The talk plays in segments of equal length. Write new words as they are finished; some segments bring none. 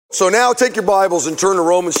So now take your Bibles and turn to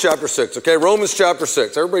Romans chapter 6, okay? Romans chapter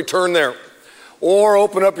 6. Everybody turn there. Or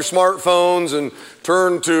open up your smartphones and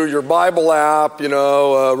turn to your Bible app,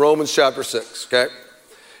 Romans chapter 6, okay?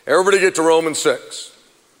 Everybody get to Romans 6.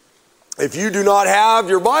 If you do not have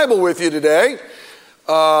your Bible with you today,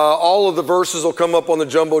 all of the verses will come up on the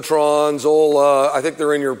Jumbotrons. I think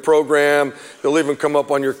they're in your program. They'll even come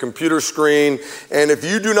up on your computer screen. And if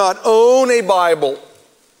you do not own a Bible,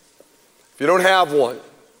 if you don't have one,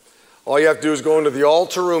 all you have to do is go into the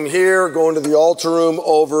altar room here, go into the altar room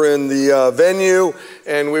over in the venue,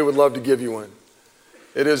 and we would love to give you one.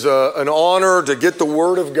 It is an honor to get the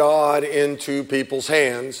Word of God into people's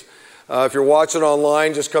hands. If you're watching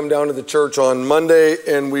online, just come down to the church on Monday,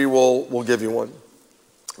 and we'll give you one.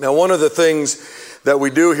 Now, one of the things that we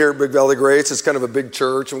do here at Big Valley Grace, it's kind of a big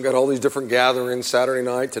church, and we've got all these different gatherings, Saturday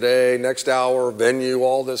night, today, next hour, venue,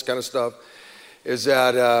 all this kind of stuff, is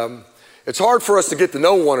that it's hard for us to get to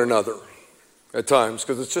know one another at times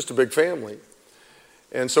because it's just a big family.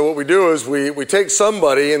 And so what we do is we take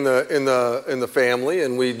somebody in the family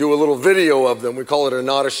and we do a little video of them. We call it a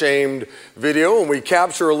Not Ashamed video, and we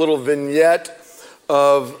capture a little vignette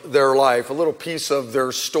of their life, a little piece of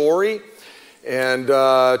their story. And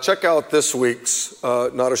check out this week's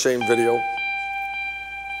Not Ashamed video.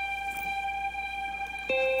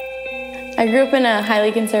 I grew up in a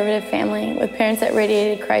highly conservative family with parents that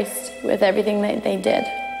radiated Christ with everything that they did.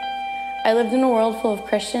 I lived in a world full of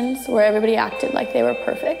Christians where everybody acted like they were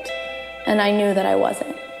perfect, and I knew that I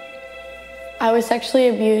wasn't. I was sexually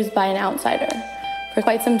abused by an outsider for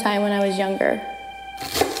quite some time when I was younger.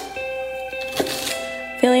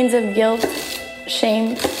 Feelings of guilt,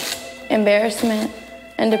 shame, embarrassment,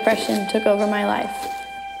 and depression took over my life.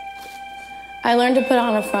 I learned to put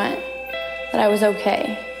on a front that I was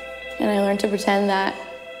okay. And I learned to pretend that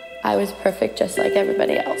I was perfect just like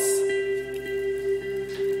everybody else.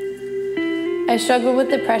 I struggled with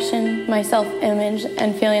depression, my self-image,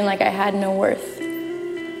 and feeling like I had no worth.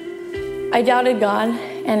 I doubted God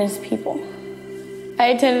and His people. I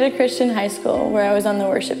attended a Christian high school where I was on the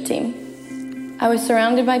worship team. I was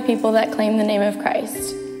surrounded by people that claimed the name of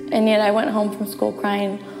Christ, and yet I went home from school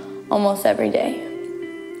crying almost every day.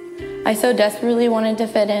 I so desperately wanted to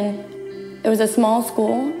fit in. It was a small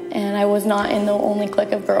school, and I was not in the only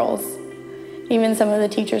clique of girls. Even some of the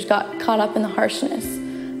teachers got caught up in the harshness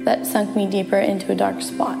that sunk me deeper into a dark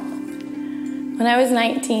spot. When I was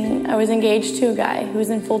 19, I was engaged to a guy who was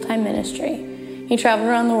in full-time ministry. He traveled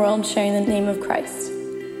around the world sharing the name of Christ.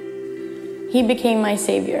 He became my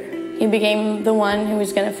savior. He became the one who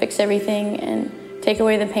was going to fix everything and take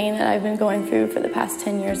away the pain that I've been going through for the past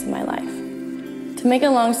 10 years of my life. To make a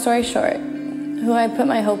long story short, who I put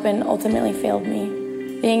my hope in ultimately failed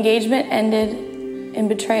me. The engagement ended in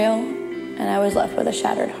betrayal, and I was left with a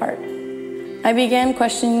shattered heart. I began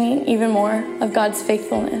questioning even more of God's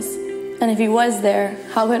faithfulness. And if He was there,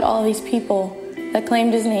 how could all these people that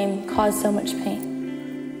claimed His name cause so much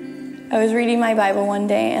pain? I was reading my Bible one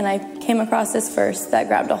day, and I came across this verse that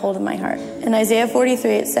grabbed a hold of my heart. In Isaiah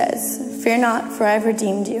 43, it says, "Fear not, for I have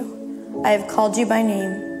redeemed you. I have called you by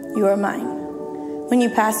name. You are mine. When you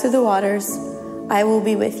pass through the waters, I will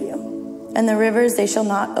be with you, and the rivers, they shall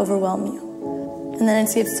not overwhelm you." And then it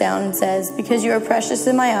skips down and says, "Because you are precious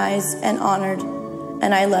in my eyes and honored,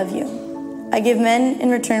 and I love you. I give men in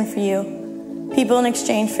return for you, people in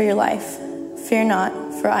exchange for your life. Fear not,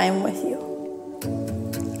 for I am with you."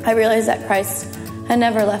 I realized that Christ had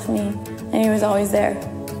never left me, and He was always there.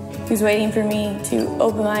 He was waiting for me to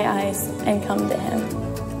open my eyes and come to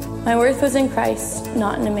Him. My worth was in Christ,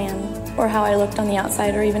 not in a man, or how I looked on the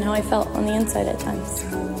outside, or even how I felt on the inside at times.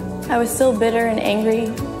 I was still bitter and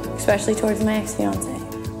angry, especially towards my ex-fiance.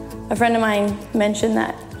 A friend of mine mentioned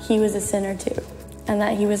that he was a sinner too, and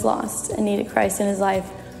that he was lost and needed Christ in his life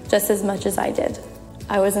just as much as I did.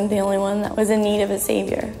 I wasn't the only one that was in need of a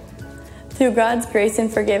Savior. Through God's grace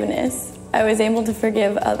and forgiveness, I was able to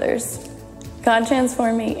forgive others. God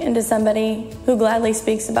transformed me into somebody who gladly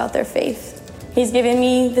speaks about their faith. He's given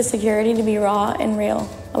me the security to be raw and real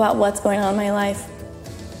about what's going on in my life.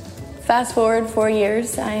 Fast forward 4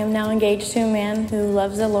 years, I am now engaged to a man who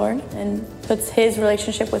loves the Lord and puts his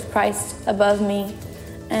relationship with Christ above me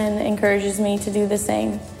and encourages me to do the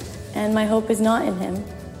same. And my hope is not in him,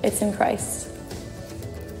 it's in Christ.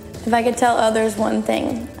 If I could tell others one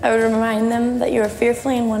thing, I would remind them that you are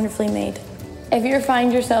fearfully and wonderfully made. If you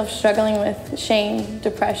find yourself struggling with shame,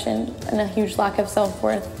 depression, and a huge lack of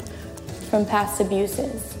self-worth from past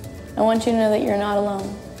abuses, I want you to know that you're not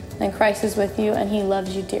alone, and Christ is with you, and He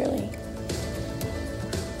loves you dearly.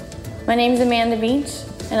 My name is Amanda Beach,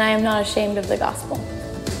 and I am not ashamed of the gospel.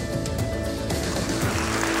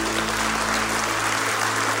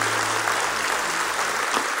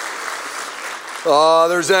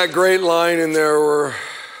 There's that great line in there where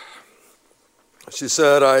she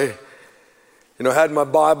said, I had my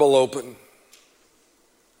Bible open.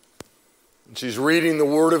 And she's reading the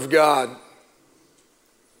Word of God.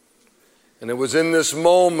 And it was in this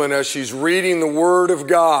moment as she's reading the Word of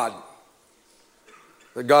God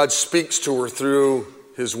that God speaks to her through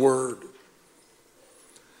His Word.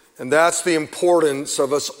 And that's the importance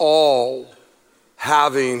of us all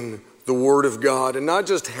having the Word of God. And not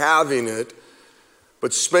just having it,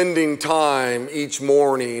 but spending time each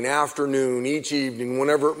morning, afternoon, each evening,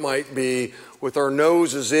 whenever it might be, with our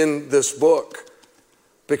noses in this book.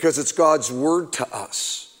 Because it's God's Word to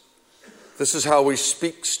us. This is how He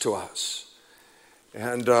speaks to us.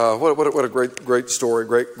 And what a great story,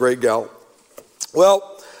 great gal.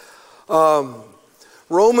 Well,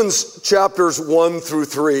 Romans chapters 1 through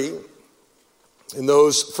 3, in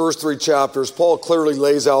those first 3 chapters, Paul clearly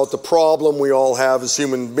lays out the problem we all have as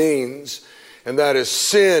human beings, and that is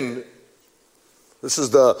sin. This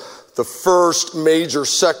is the first major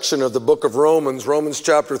section of the book of Romans. Romans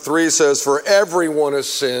chapter 3 says, for everyone has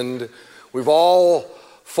sinned. We've all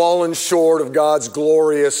fallen short of God's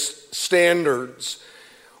glorious standards.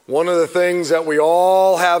 One of the things that we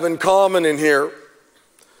all have in common in here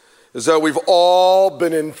is that we've all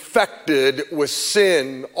been infected with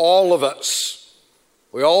sin, all of us.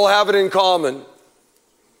 We all have it in common.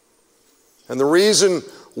 And the reason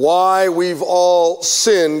why we've all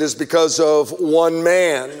sinned is because of one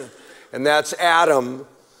man, and that's Adam.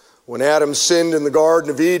 When Adam sinned in the Garden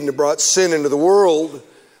of Eden, it brought sin into the world.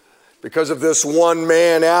 Because of this one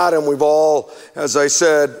man, Adam, we've all, as I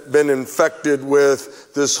said, been infected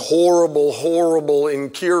with this horrible,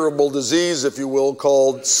 incurable disease, if you will,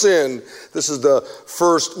 called sin. This is the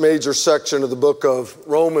first major section of the book of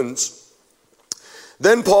Romans.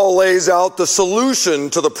 Then Paul lays out the solution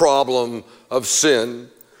to the problem of sin.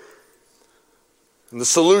 And the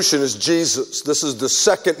solution is Jesus. This is the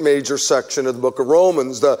second major section of the book of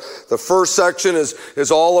Romans. The first section is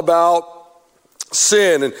all about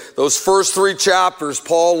sin. And those first 3 chapters,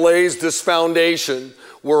 Paul lays this foundation.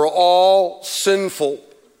 We're all sinful.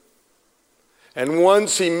 And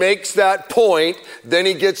once he makes that point, then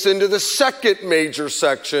he gets into the second major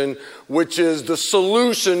section, which is the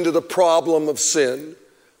solution to the problem of sin.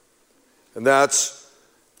 And that's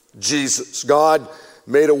Jesus. God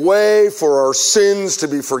made a way for our sins to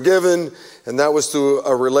be forgiven, and that was through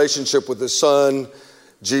a relationship with His Son,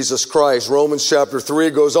 Jesus Christ. Romans chapter 3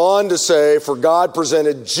 goes on to say, for God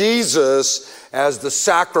presented Jesus as the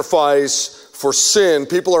sacrifice for sin.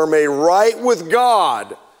 People are made right with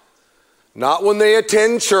God, not when they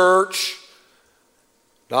attend church,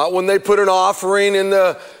 not when they put an offering in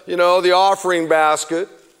the offering basket,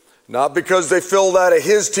 not because they filled out a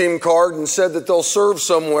His Team card and said that they'll serve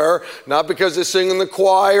somewhere, not because they sing in the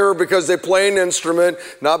choir, or because they play an instrument,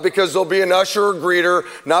 not because they'll be an usher or greeter,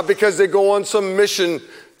 not because they go on some mission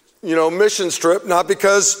trip, not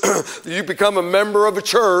because you become a member of a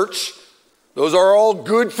church. Those are all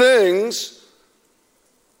good things.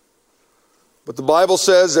 But the Bible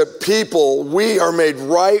says that we are made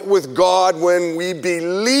right with God when we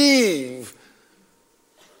believe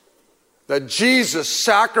that Jesus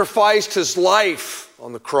sacrificed His life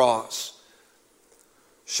on the cross,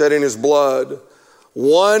 shedding His blood.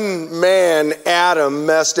 One man, Adam,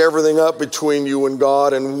 messed everything up between you and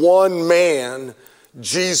God, and one man,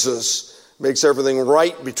 Jesus, makes everything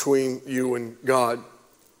right between you and God.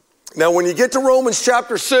 Now, when you get to Romans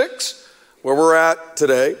chapter 6, where we're at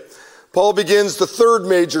today, Paul begins the third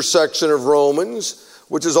major section of Romans,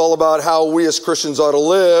 which is all about how we as Christians ought to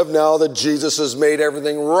live now that Jesus has made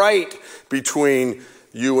everything right between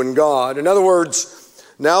you and God. In other words,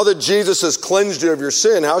 now that Jesus has cleansed you of your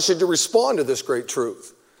sin, how should you respond to this great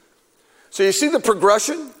truth? So you see the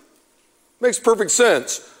progression? Makes perfect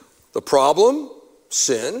sense. The problem,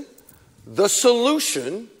 sin. The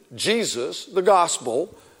solution, Jesus, the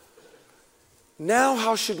gospel. Now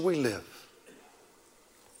how should we live?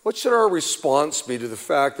 What should our response be to the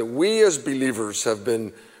fact that we as believers have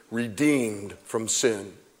been redeemed from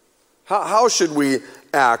sin? How should we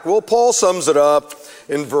act? Well, Paul sums it up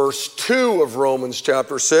in verse 2 of Romans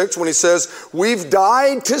chapter 6 when he says, we've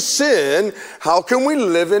died to sin. How can we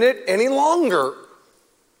live in it any longer?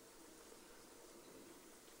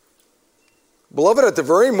 Beloved, at the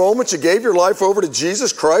very moment you gave your life over to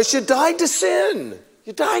Jesus Christ, you died to sin.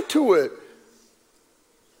 You died to it.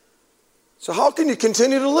 So how can you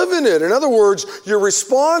continue to live in it? In other words, your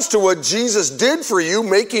response to what Jesus did for you,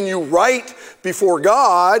 making you right before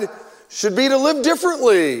God, should be to live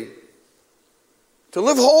differently, to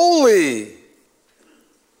live holy,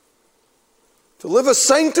 to live a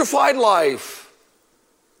sanctified life,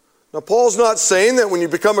 Now, Paul's not saying that when you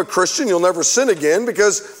become a Christian, you'll never sin again,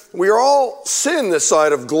 because we are all sin this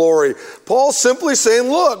side of glory. Paul's simply saying,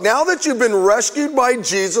 look, now that you've been rescued by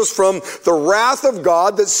Jesus from the wrath of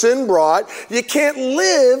God that sin brought, you can't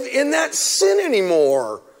live in that sin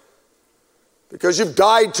anymore, because you've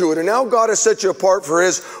died to it, and now God has set you apart for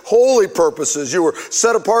his holy purposes. You were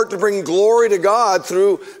set apart to bring glory to God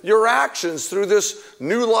through your actions, through this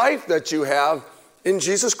new life that you have in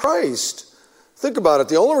Jesus Christ. Think about it.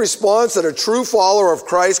 The only response that a true follower of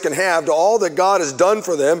Christ can have to all that God has done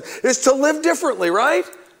for them is to live differently, right?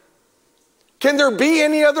 Can there be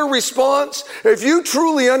any other response? If you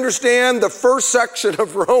truly understand the first section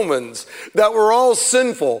of Romans, that we're all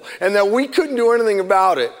sinful and that we couldn't do anything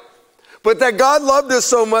about it, but that God loved us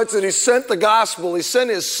so much that he sent the gospel, he sent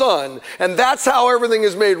his son, and that's how everything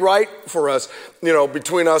is made right for us,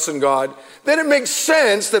 between us and God, then it makes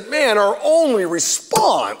sense that, man, our only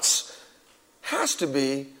response has to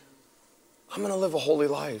be, I'm going to live a holy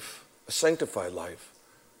life, a sanctified life,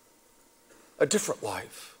 a different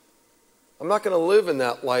life. I'm not going to live in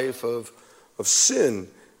that life of sin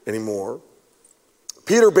anymore.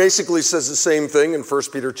 Peter basically says the same thing in 1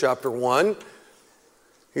 Peter chapter 1.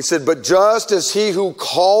 He said, but just as he who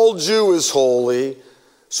called you is holy,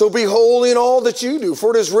 so be holy in all that you do.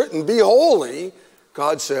 For it is written, be holy,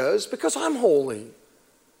 God says, because I'm holy.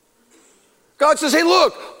 God says, hey,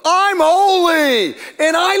 look, I'm holy,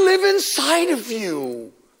 and I live inside of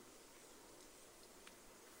you.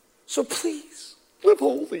 So please, live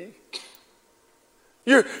holy.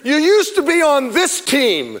 You used to be on this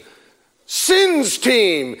team, sin's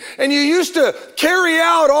team, and you used to carry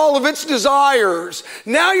out all of its desires.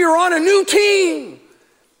 Now you're on a new team.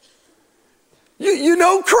 You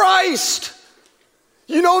know Christ.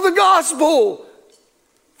 You know the gospel.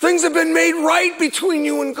 Things have been made right between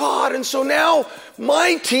you and God. And so now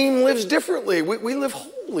my team lives differently. We live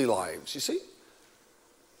holy lives, you see?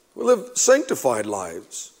 We live sanctified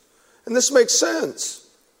lives. And this makes sense.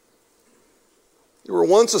 You were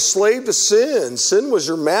once a slave to sin. Sin was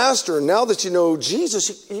your master. And now that you know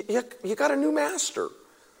Jesus, you got a new master.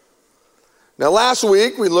 Now, last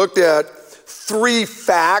week we looked at 3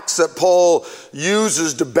 facts that Paul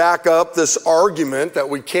uses to back up this argument that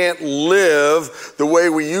we can't live the way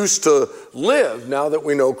we used to live now that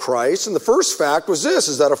we know Christ. And the first fact was this,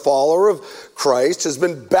 is that a follower of Christ has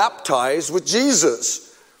been baptized with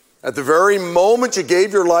Jesus. At the very moment you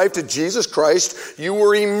gave your life to Jesus Christ, you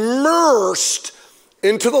were immersed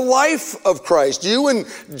into the life of Christ. You and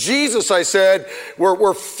Jesus, I said,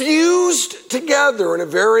 were fused together in a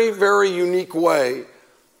very, very unique way.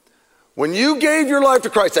 When you gave your life to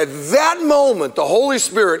Christ, at that moment, the Holy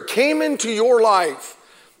Spirit came into your life.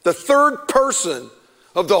 The third person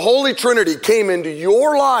of the Holy Trinity came into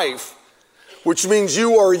your life, which means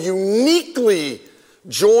you are uniquely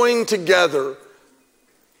joined together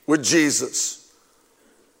with Jesus.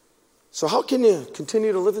 So how can you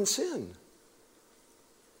continue to live in sin?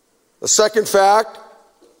 The second fact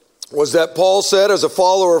was that Paul said, as a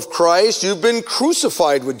follower of Christ, you've been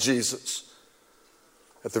crucified with Jesus.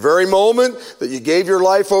 At the very moment that you gave your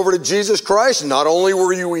life over to Jesus Christ, not only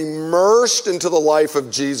were you immersed into the life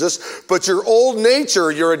of Jesus, but your old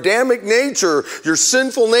nature, your Adamic nature, your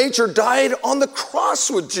sinful nature died on the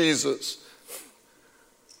cross with Jesus.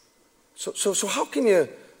 So how can you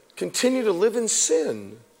continue to live in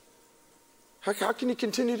sin? How can you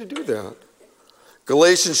continue to do that?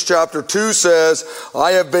 Galatians chapter 2 says,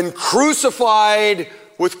 I have been crucified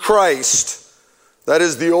with Christ. That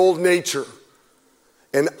is the old nature.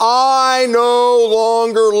 And I no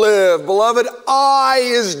longer live. Beloved, I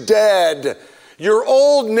is dead. Your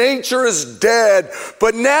old nature is dead,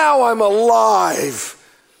 but now I'm alive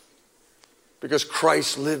because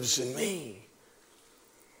Christ lives in me.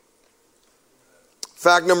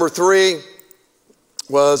 Fact number 3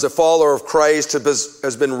 was a follower of Christ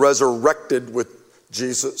has been resurrected with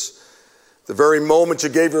Jesus. The very moment you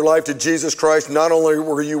gave your life to Jesus Christ, not only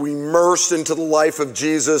were you immersed into the life of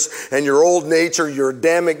Jesus and your old nature, your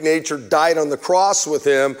Adamic nature died on the cross with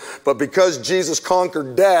him, but because Jesus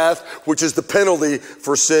conquered death, which is the penalty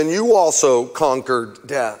for sin, you also conquered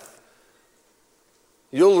death.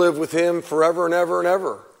 You'll live with him forever and ever and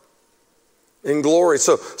ever in glory.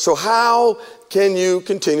 So how can you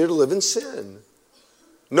continue to live in sin?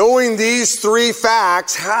 Knowing these 3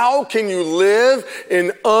 facts, how can you live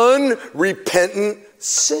in unrepentant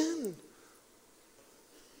sin?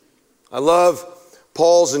 I love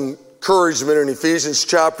Paul's encouragement in Ephesians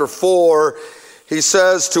chapter 4. He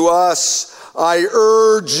says to us, I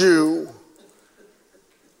urge you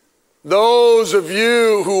Those of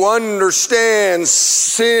you who understand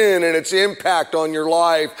sin and its impact on your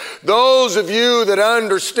life, those of you that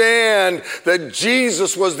understand that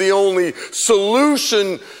Jesus was the only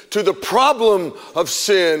solution to the problem of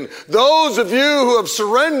sin, those of you who have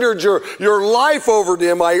surrendered your life over to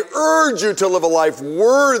Him, I urge you to live a life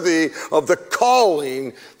worthy of the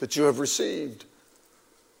calling that you have received.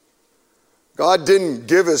 God didn't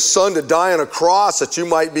give His Son to die on a cross that you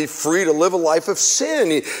might be free to live a life of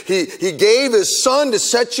sin. He gave His Son to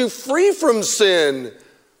set you free from sin,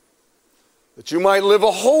 that you might live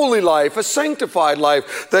a holy life, a sanctified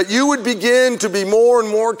life, that you would begin to be more and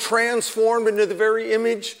more transformed into the very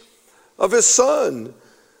image of His Son.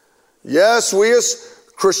 Yes, we as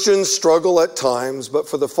Christians struggle at times, but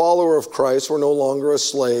for the follower of Christ, we're no longer a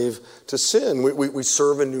slave to sin. We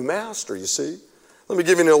serve a new master, you see. Let me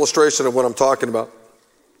give you an illustration of what I'm talking about.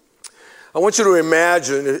 I want you to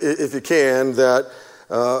imagine, if you can, that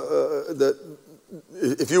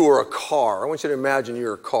if you were a car, I want you to imagine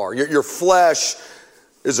you're a car. Your flesh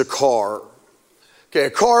is a car. Okay, a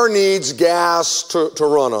car needs gas to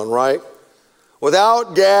run on, right?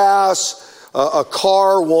 Without gas, a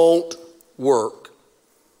car won't work.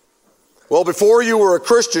 Well, before you were a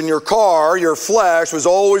Christian, your car, your flesh, was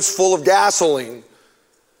always full of gasoline.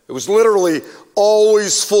 It was literally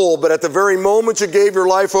always full, but at the very moment you gave your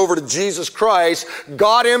life over to Jesus Christ,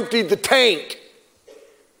 God emptied the tank.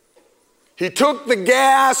 He took the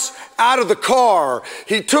gas out of the car.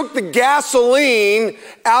 He took the gasoline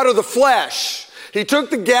out of the flesh. He took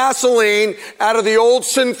the gasoline out of the old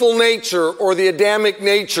sinful nature or the Adamic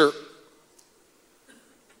nature.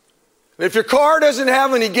 And if your car doesn't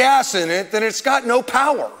have any gas in it, then it's got no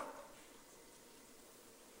power.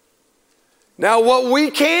 Now, what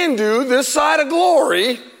we can do this side of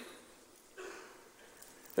glory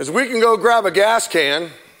is we can go grab a gas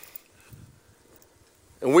can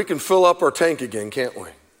and we can fill up our tank again, can't we?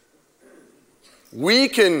 We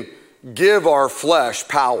can give our flesh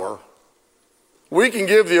power. We can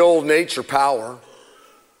give the old nature power.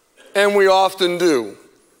 And we often do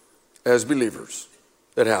as believers.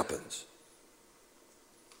 It happens.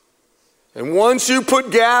 And once you put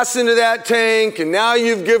gas into that tank and now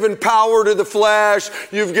you've given power to the flesh,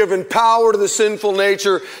 you've given power to the sinful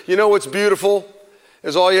nature, you know what's beautiful?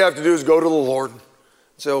 Is all you have to do is go to the Lord and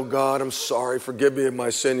say, oh God, I'm sorry, forgive me of my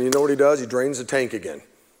sin. And you know what He does? He drains the tank again.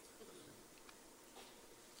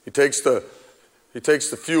 He takes the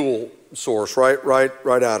fuel source right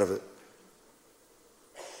out of it.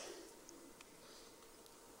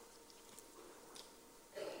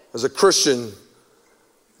 As a Christian,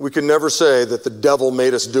 we can never say that the devil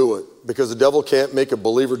made us do it, because the devil can't make a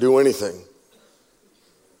believer do anything.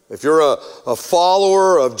 If you're a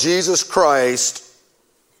follower of Jesus Christ,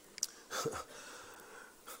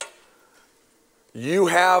 you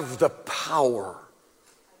have the power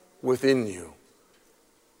within you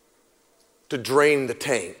to drain the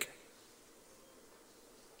tank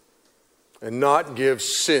and not give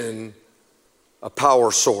sin a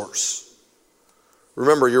power source.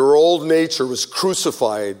 Remember, your old nature was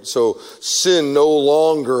crucified, so sin no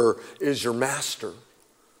longer is your master.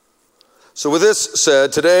 So with this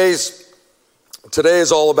said, today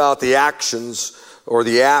is all about the actions or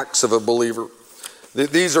the acts of a believer.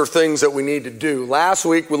 These are things that we need to do. Last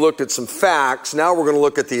week we looked at some facts. Now we're going to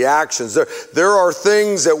look at the actions. There are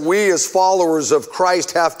things that we as followers of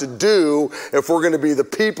Christ have to do if we're going to be the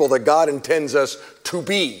people that God intends us to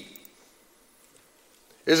be.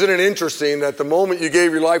 Isn't it interesting that the moment you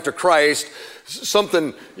gave your life to Christ,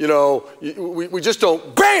 something, we just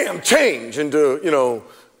don't, bam, change into,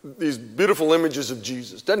 these beautiful images of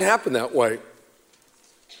Jesus. Doesn't happen that way.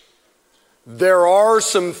 There are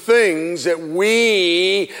some things that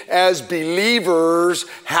we as believers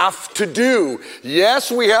have to do.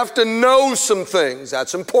 Yes, we have to know some things.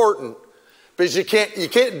 That's important. Because you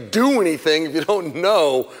can't do anything if you don't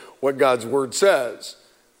know what God's Word says.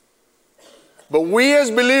 But we as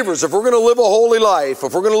believers, if we're going to live a holy life,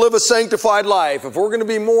 if we're going to live a sanctified life, if we're going to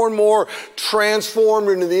be more and more transformed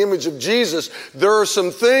into the image of Jesus, there are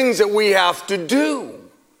some things that we have to do.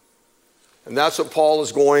 And that's what Paul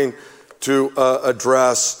is going to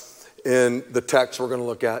address in the text we're going to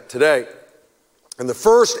look at today. And the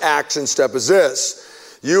first action step is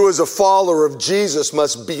this. You as a follower of Jesus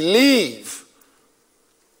must believe.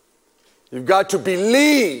 You've got to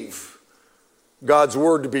believe God's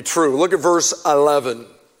word to be true. Look at verse 11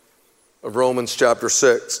 of Romans chapter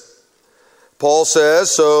 6. Paul says,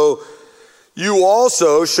 so you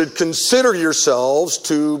also should consider yourselves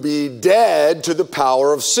to be dead to the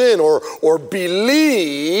power of sin, or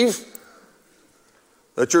believe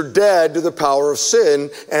that you're dead to the power of sin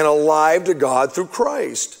and alive to God through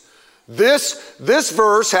Christ. This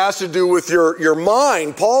verse has to do with your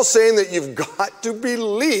mind. Paul's saying that you've got to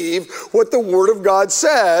believe what the Word of God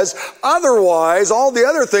says. Otherwise, all the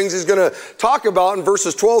other things he's going to talk about in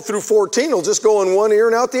verses 12 through 14 will just go in one ear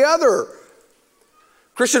and out the other.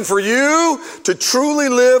 Christian, for you to truly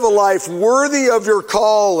live a life worthy of your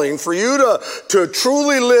calling, for you to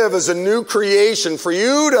truly live as a new creation, for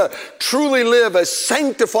you to truly live a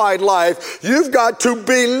sanctified life, you've got to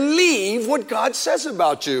believe what God says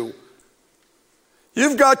about you.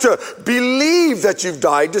 You've got to believe that you've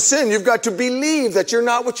died to sin. You've got to believe that you're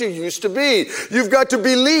not what you used to be. You've got to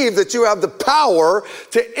believe that you have the power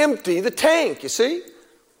to empty the tank, you see?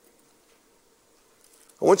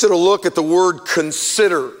 I want you to look at the word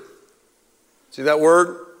consider. See that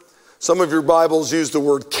word? Some of your Bibles use the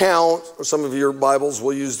word count, or some of your Bibles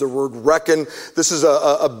will use the word reckon. This is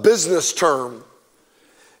a business term.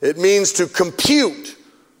 It means to compute,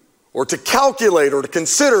 or to calculate, or to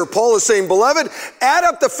consider. Paul is saying, beloved, add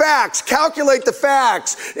up the facts, calculate the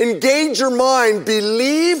facts, engage your mind,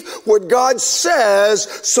 believe what God says,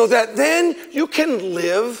 so that then you can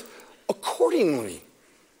live accordingly.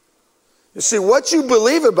 You see, what you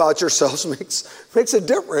believe about yourselves makes a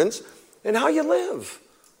difference in how you live.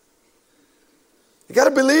 You got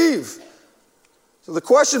to believe. So the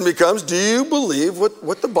question becomes, do you believe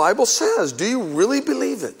what the Bible says? Do you really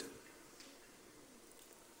believe it?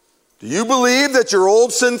 Do you believe that your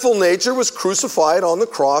old sinful nature was crucified on the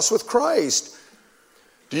cross with Christ?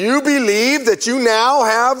 Do you believe that you now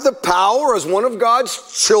have the power as one of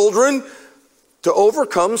God's children to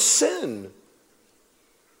overcome sin?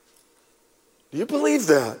 Do you believe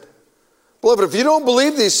that? Beloved, if you don't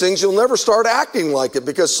believe these things, you'll never start acting like it,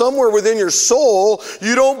 because somewhere within your soul,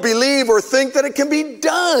 you don't believe or think that it can be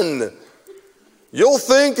done. You'll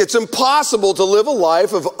think it's impossible to live a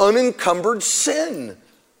life of unencumbered sin.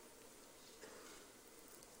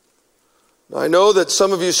 I know that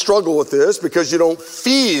some of you struggle with this because you don't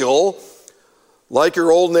feel like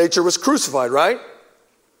your old nature was crucified, right?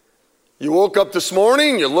 You woke up this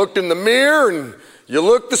morning, you looked in the mirror, and you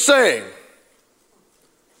looked the same.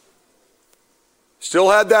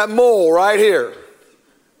 Still had that mole right here.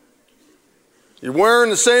 You're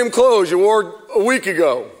wearing the same clothes you wore a week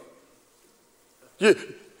ago.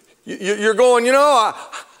 You're going,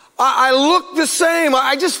 I look the same.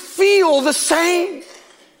 I just feel the same.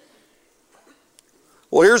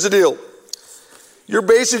 Well, here's the deal. You're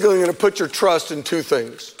basically going to put your trust in two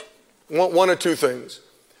things. One of two things.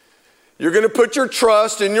 You're going to put your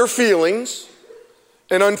trust in your feelings,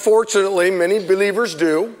 and unfortunately, many believers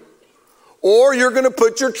do. Or you're going to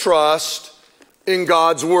put your trust in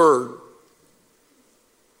God's Word.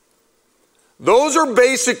 Those are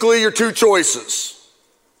basically your two choices.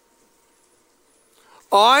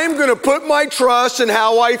 I'm going to put my trust in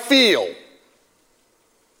how I feel.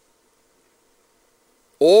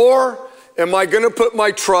 Or am I going to put my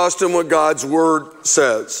trust in what God's Word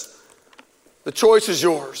says? The choice is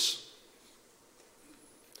yours.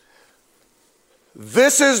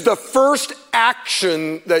 This is the first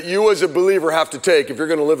action that you as a believer have to take if you're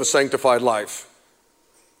going to live a sanctified life.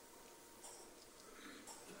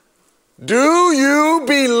 Do you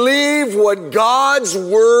believe what God's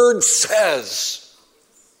Word says?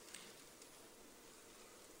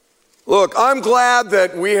 Look, I'm glad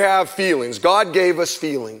that we have feelings. God gave us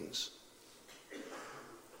feelings.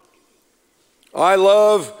 I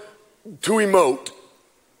love to emote.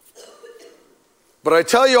 But I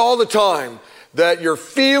tell you all the time that your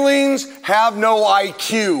feelings have no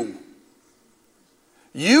IQ.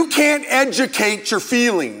 You can't educate your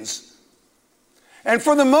feelings. And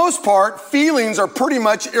for the most part, feelings are pretty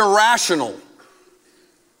much irrational.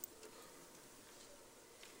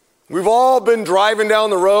 We've all been driving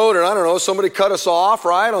down the road and, I don't know, somebody cut us off,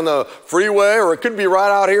 right, on the freeway, or it could be right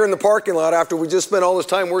out here in the parking lot after we just spent all this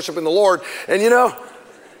time worshiping the Lord. And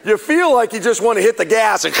you feel like you just want to hit the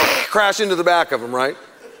gas and crash into the back of them, right?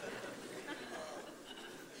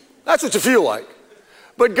 That's what you feel like.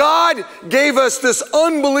 But God gave us this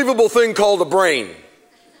unbelievable thing called a brain.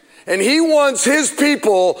 And He wants His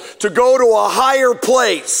people to go to a higher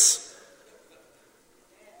place.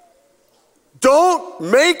 Don't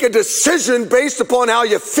make a decision based upon how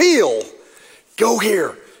you feel. Go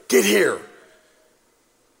here, get here.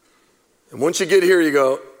 And once you get here, you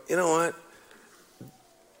go, you know what?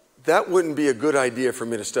 That wouldn't be a good idea for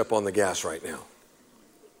me to step on the gas right now.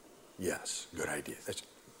 Yes, good idea.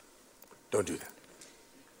 Don't do that.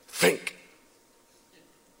 Think.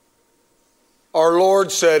 Our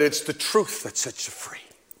Lord said it's the truth that sets you free.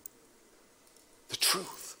 The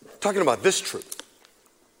truth. I'm talking about this truth.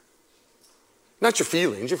 Not your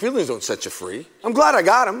feelings. Your feelings don't set you free. I'm glad I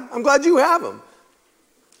got them. I'm glad you have them.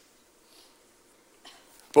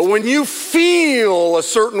 But when you feel a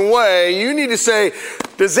certain way, you need to say,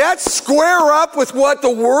 does that square up with what the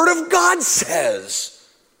Word of God says?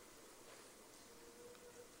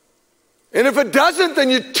 And if it doesn't, then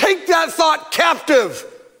you take that thought captive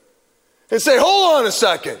and say, hold on a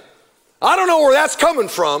second. I don't know where that's coming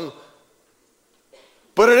from,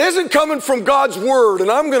 but it isn't coming from God's Word, and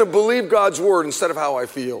I'm going to believe God's Word instead of how I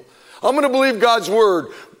feel. I'm going to believe God's Word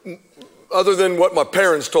other than what my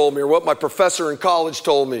parents told me or what my professor in college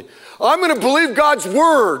told me. I'm going to believe God's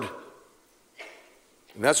Word.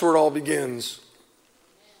 And that's where it all begins.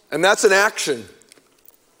 And that's an action.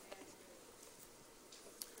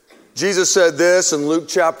 Jesus said this in Luke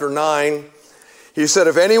chapter 9. He said,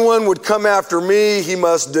 if anyone would come after me, he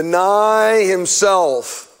must deny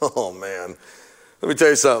himself. Oh, man. Let me tell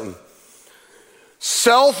you something.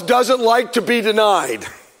 Self doesn't like to be denied.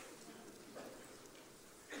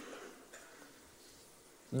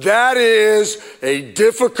 That is a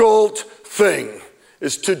difficult thing,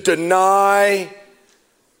 is to deny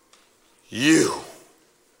you.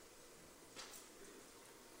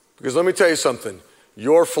 Because let me tell you something.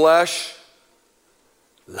 Your flesh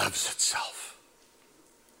loves itself.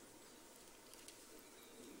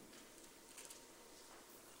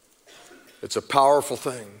 It's a powerful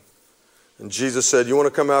thing. And Jesus said, you want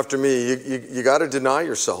to come after me, you got to deny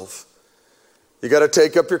yourself. You got to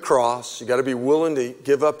take up your cross. You got to be willing to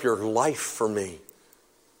give up your life for me.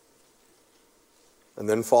 And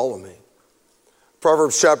then follow me.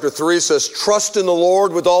 Proverbs chapter 3 says, trust in the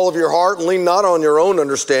Lord with all of your heart and lean not on your own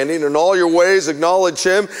understanding. In all your ways acknowledge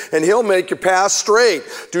Him and He'll make your path straight.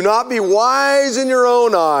 Do not be wise in your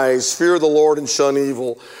own eyes. Fear the Lord and shun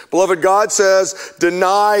evil. Beloved, God says,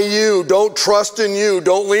 deny you. Don't trust in you.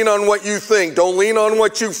 Don't lean on what you think. Don't lean on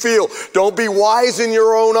what you feel. Don't be wise in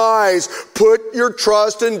your own eyes. Put your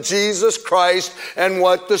trust in Jesus Christ and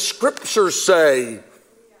what the Scriptures say.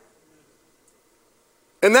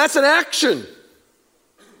 And that's an action.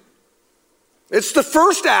 It's the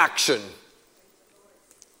first action.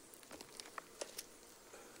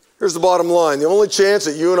 Here's the bottom line. The only chance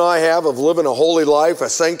that you and I have of living a holy life, a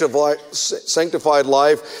sanctified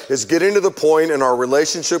life, is getting to the point in our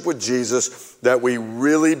relationship with Jesus that we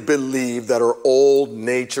really believe that our old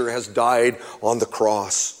nature has died on the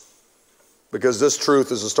cross. Because this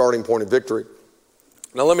truth is the starting point of victory.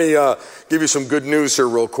 Now let me give you some good news here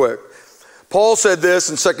real quick. Paul said this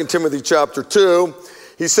in 2 Timothy chapter 2.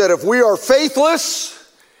 He said, if we are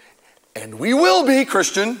faithless, and we will be,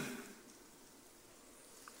 Christian,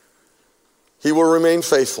 He will remain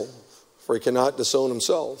faithful, for He cannot disown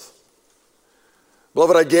Himself.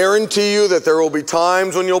 Beloved, I guarantee you that there will be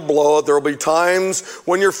times when you'll blow it. There will be times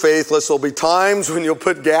when you're faithless. There will be times when you'll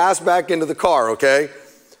put gas back into the car, okay?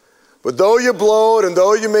 But though you blow it and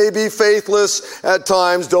though you may be faithless at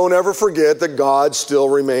times, don't ever forget that God still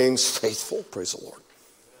remains faithful. Praise the Lord.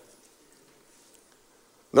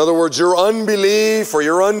 In other words, your unbelief or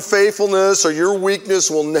your unfaithfulness or your weakness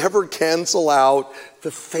will never cancel out the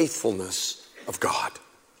faithfulness of God.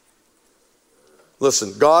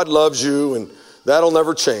 Listen, God loves you, and that'll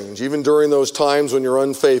never change, even during those times when you're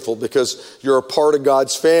unfaithful, because you're a part of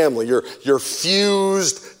God's family. You're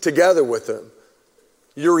fused together with Him.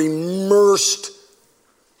 You're immersed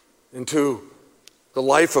into the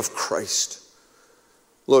life of Christ.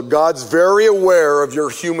 Look, God's very aware of your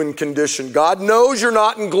human condition. God knows you're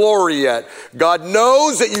not in glory yet. God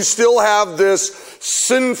knows that you still have this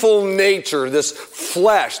sinful nature, this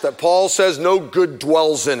flesh that Paul says no good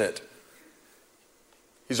dwells in it.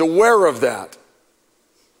 He's aware of that.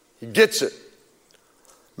 He gets it.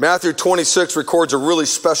 Matthew 26 records a really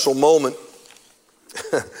special moment.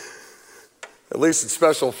 At least it's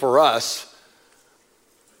special for us.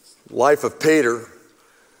 Life of Peter.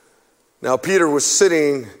 Now Peter was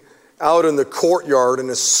sitting out in the courtyard and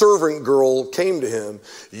a servant girl came to him.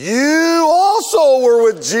 You also were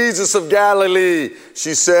with Jesus of Galilee,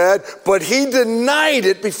 she said, but he denied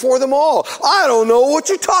it before them all. I don't know what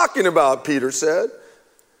you're talking about, Peter said.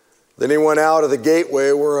 Then he went out of the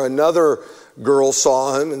gateway where another girl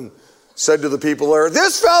saw him and said to the people there,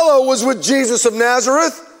 this fellow was with Jesus of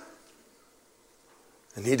Nazareth.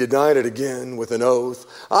 And he denied it again with an oath.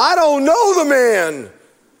 I don't know the man.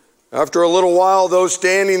 After a little while, those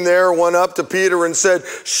standing there went up to Peter and said,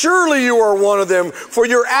 surely you are one of them, for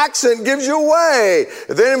your accent gives you away.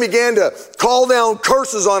 And then he began to call down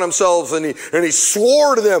curses on himself, and he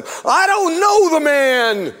swore to them, I don't know the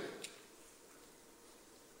man.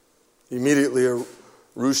 Immediately a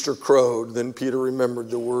rooster crowed. Then Peter remembered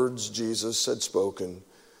the words Jesus had spoken.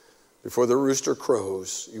 Before the rooster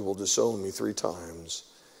crows, you will disown me 3 times.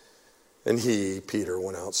 And he, Peter,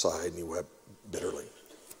 went outside and he wept bitterly.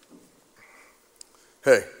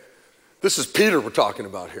 Hey, this is Peter we're talking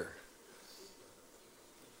about here.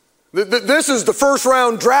 This is the first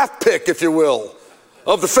round draft pick, if you will,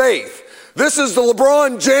 of the faith. This is the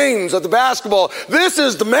LeBron James of the basketball. This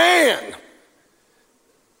is the man.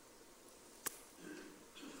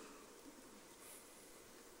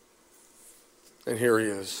 And here he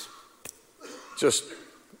is, just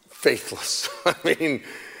faithless. I mean,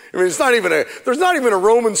 there's not even a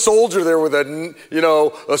Roman soldier there with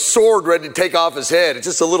a sword ready to take off his head. It's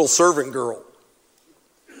just a little servant girl.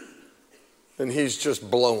 And he's just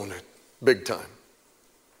blowing it big time.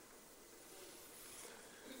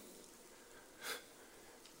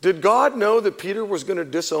 Did God know that Peter was going to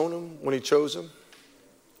disown him when he chose him?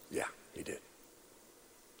 Yeah, he did.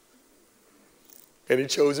 And he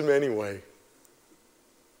chose him anyway.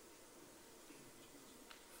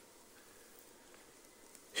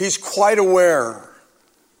 He's quite aware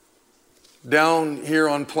down here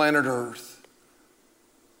on planet Earth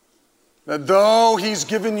that though he's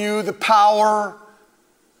given you the power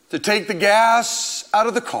to take the gas out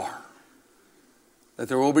of the car, that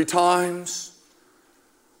there will be times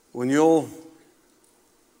when you'll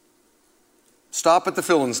stop at the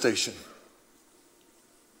filling station,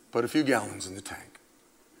 put a few gallons in the tank,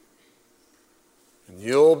 and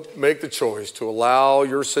you'll make the choice to allow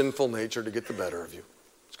your sinful nature to get the better of you.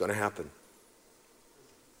 It's going to happen.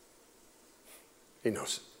 He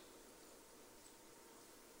knows it.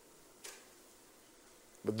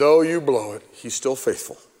 But though you blow it, he's still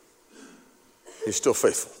faithful. He's still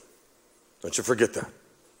faithful. Don't you forget that.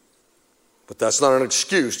 But that's not an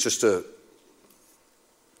excuse just to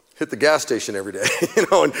hit the gas station every day,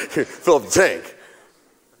 and fill up the tank.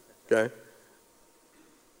 Okay?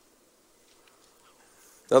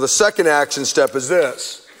 Now the second action step is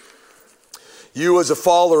this. You as a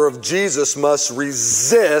follower of Jesus must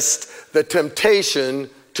resist the temptation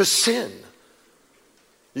to sin.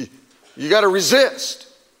 You got to resist.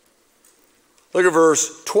 Look at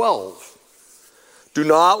verse 12. Do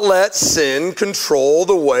not let sin control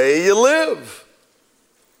the way you live.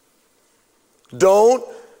 Do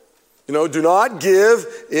not give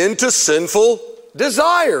into sinful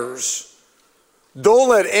desires. Don't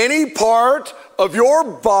let any part of your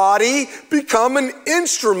body become an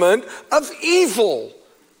instrument of evil.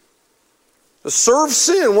 To serve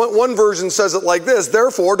sin, one version says it like this: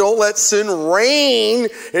 therefore, don't let sin reign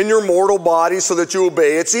in your mortal body so that you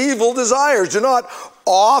obey its evil desires. Do not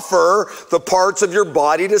offer the parts of your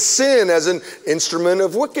body to sin as an instrument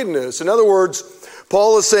of wickedness. In other words,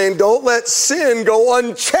 Paul is saying, don't let sin go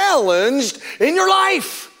unchallenged in your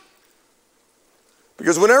life.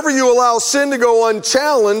 Because whenever you allow sin to go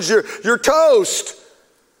unchallenged, you're toast.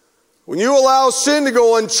 When you allow sin to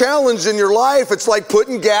go unchallenged in your life, it's like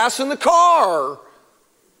putting gas in the car.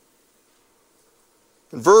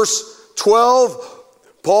 In verse 12,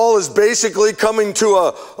 Paul is basically coming to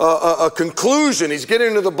a conclusion. He's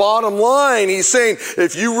getting to the bottom line. He's saying,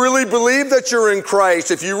 if you really believe that you're in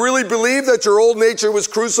Christ, if you really believe that your old nature was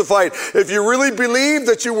crucified, if you really believe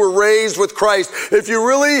that you were raised with Christ, if you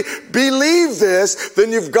really believe this,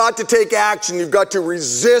 then you've got to take action. You've got to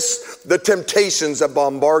resist the temptations that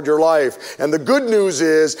bombard your life. And the good news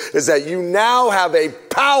is that you now have a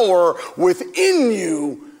power within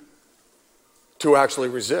you to actually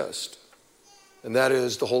resist. And that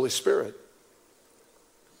is the Holy Spirit.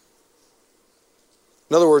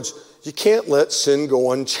 In other words, you can't let sin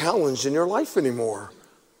go unchallenged in your life anymore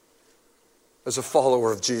as a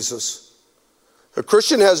follower of Jesus. A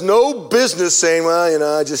Christian has no business saying,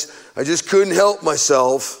 well, I just couldn't help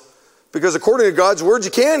myself. Because according to God's word, you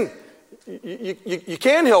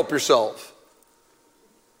can help yourself.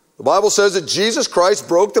 The Bible says that Jesus Christ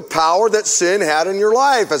broke the power that sin had in your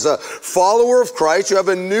life. As a follower of Christ, you have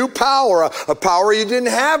a new power, a power you didn't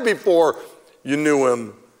have before you knew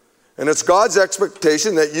him. And it's God's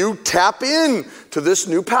expectation that you tap in to this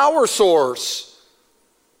new power source,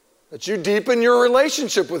 that you deepen your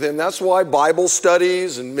relationship with him. That's why Bible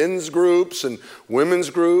studies and men's groups and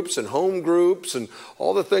women's groups and home groups and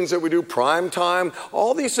all the things that we do, prime time,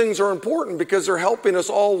 all these things are important because they're helping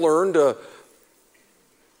us all learn to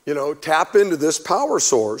tap into this power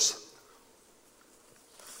source.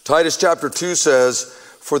 Titus chapter 2 says,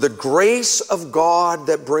 for the grace of God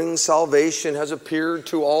that brings salvation has appeared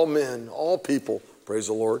to all men, all people. Praise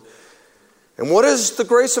the Lord. And what does the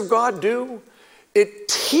grace of God do? It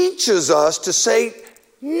teaches us to say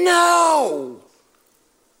no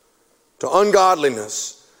to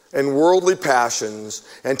ungodliness and worldly passions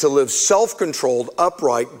and to live self-controlled,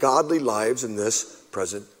 upright, godly lives in this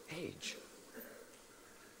present age.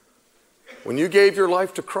 When you gave your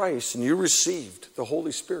life to Christ and you received the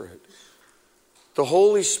Holy Spirit, The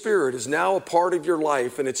Holy Spirit is now a part of your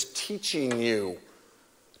life, and it's teaching you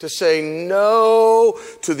to say no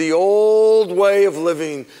to the old way of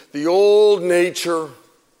living, the old nature,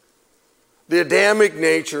 the Adamic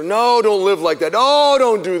nature. No, don't live like that. Oh,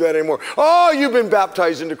 don't do that anymore. Oh, you've been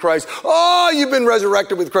baptized into Christ. Oh, you've been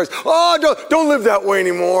resurrected with Christ. Oh, don't live that way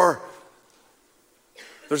anymore.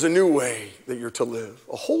 There's a new way that you're to live,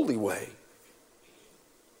 a holy way,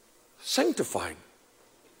 sanctified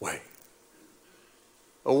way.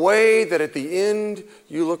 A way that at the end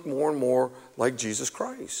you look more and more like Jesus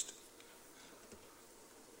Christ.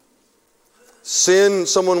 Sin,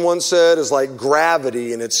 someone once said, is like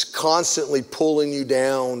gravity, and it's constantly pulling you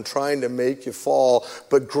down, trying to make you fall.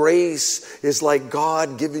 But grace is like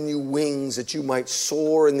God giving you wings that you might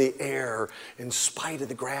soar in the air in spite of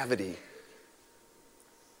the gravity.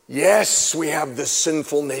 Yes, we have this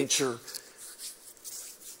sinful nature.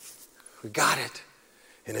 We got it.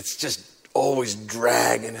 And it's just always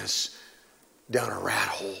dragging us down a rat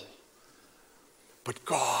hole. But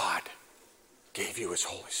God gave you His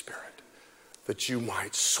Holy Spirit that you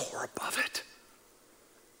might soar above it.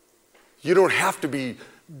 You don't have to be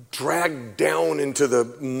dragged down into the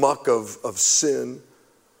muck of sin.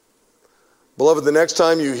 Beloved, the next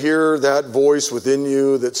time you hear that voice within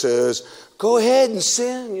you that says, go ahead and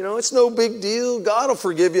sin, it's no big deal, God will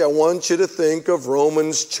forgive you, I want you to think of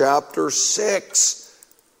Romans chapter 6.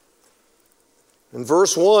 In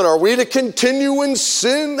verse 1, are we to continue in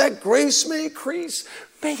sin that grace may increase?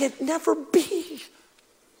 May it never be.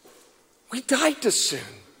 We died to sin.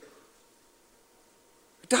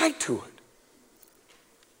 We died to it.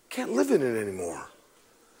 Can't live in it anymore.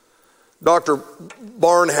 Dr.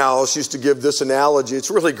 Barnhouse used to give this analogy.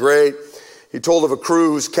 It's really great. He told of a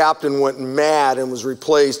crew whose captain went mad and was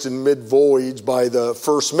replaced in mid-voyage by the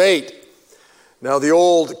first mate. Now, the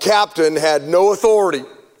old captain had no authority.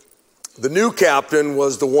 The new captain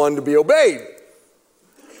was the one to be obeyed.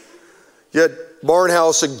 Yet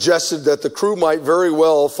Barnhouse suggested that the crew might very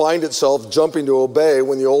well find itself jumping to obey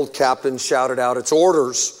when the old captain shouted out its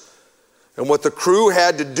orders. And what the crew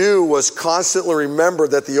had to do was constantly remember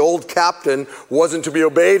that the old captain wasn't to be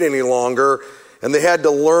obeyed any longer, and they had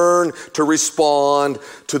to learn to respond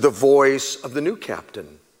to the voice of the new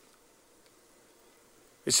captain.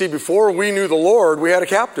 You see, before we knew the Lord, we had a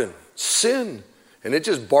captain, sin. And it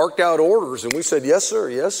just barked out orders, and we said, yes, sir,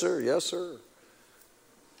 yes, sir, yes, sir.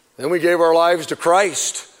 Then we gave our lives to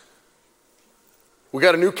Christ. We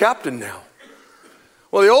got a new captain now.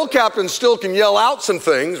 Well, the old captain still can yell out some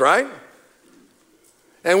things, right?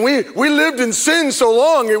 And we lived in sin so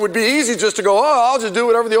long, it would be easy just to go, oh, I'll just do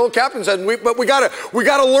whatever the old captain said. But we got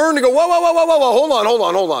to learn to go, whoa,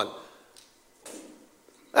 hold on.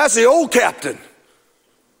 That's the old captain.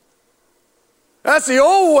 That's the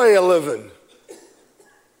old way of living.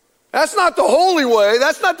 That's not the holy way.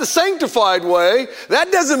 That's not the sanctified way. That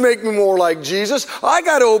doesn't make me more like Jesus. I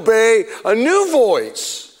got to obey a new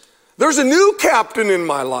voice. There's a new captain in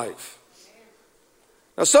my life.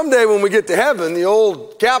 Now, someday when we get to heaven, the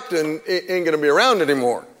old captain ain't going to be around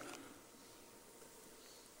anymore.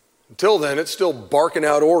 Until then, it's still barking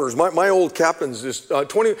out orders. My old captain's just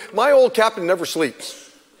my old captain never sleeps.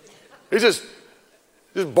 He's just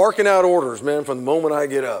barking out orders, man, from the moment I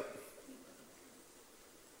get up.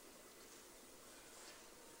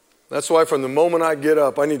 That's why from the moment I get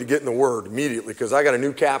up, I need to get in the Word immediately because I got a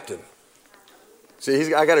new captain.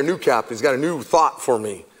 See, I got a new captain. He's got a new thought for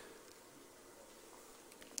me.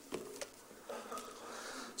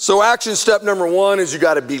 So action step number 1 is you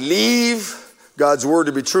got to believe God's Word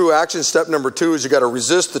to be true. Action step number 2 is you got to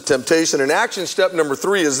resist the temptation. And action step number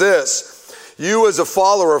 3 is this. You as a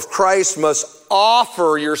follower of Christ must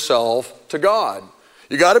offer yourself to God.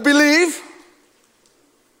 You got to believe.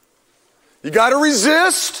 You got to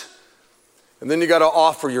resist. And then you got to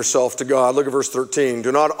offer yourself to God. Look at verse 13.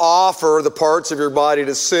 Do not offer the parts of your body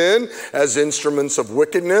to sin as instruments of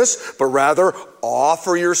wickedness, but rather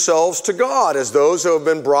offer yourselves to God as those who have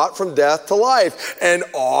been brought from death to life, and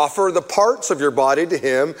offer the parts of your body to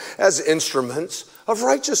Him as instruments of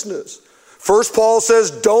righteousness. First, Paul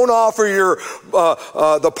says, don't offer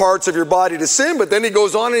the parts of your body to sin, but then he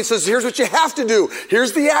goes on and he says, here's what you have to do.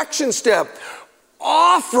 Here's the action step.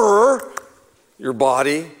 Offer your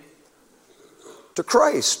body to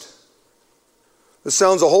Christ. This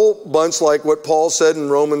sounds a whole bunch like what Paul said in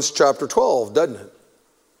Romans chapter 12, doesn't it?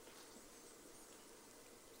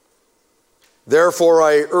 Therefore,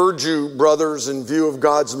 I urge you, brothers, in view of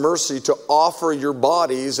God's mercy, to offer your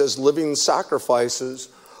bodies as living sacrifices,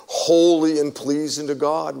 holy and pleasing to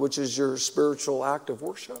God, which is your spiritual act of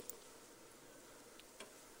worship.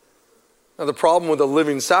 Now, the problem with a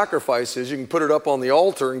living sacrifice is you can put it up on the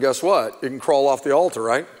altar, and guess what? It can crawl off the altar,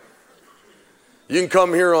 right? You can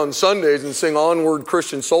come here on Sundays and sing Onward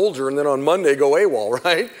Christian Soldier, and then on Monday go AWOL,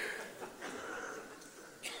 right?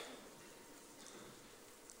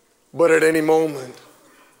 But at any moment,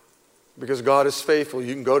 because God is faithful,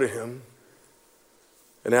 you can go to him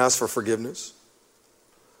and ask for forgiveness.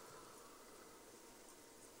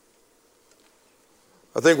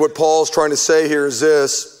 I think what Paul's trying to say here is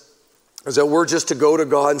this, is that we're just to go to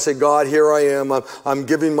God and say, God, here I am. I'm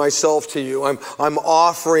giving myself to you. I'm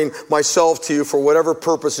offering myself to you for whatever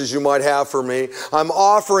purposes you might have for me. I'm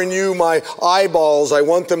offering you my eyeballs. I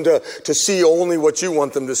want them to see only what you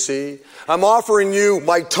want them to see. I'm offering you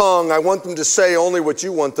my tongue. I want them to say only what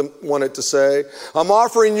you want it to say. I'm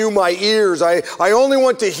offering you my ears. I only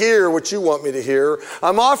want to hear what you want me to hear.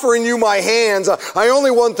 I'm offering you my hands. I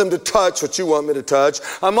only want them to touch what you want me to touch.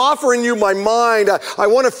 I'm offering you my mind. I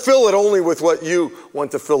want to fill it only with what you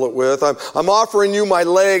want to fill it with. I'm offering you my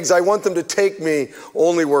legs. I want them to take me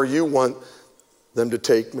only where you want them to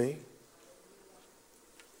take me.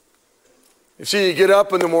 You see, you get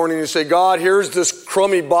up in the morning and you say, God, here's this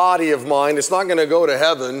crummy body of mine. It's not going to go to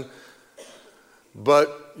heaven,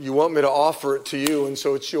 but you want me to offer it to you, and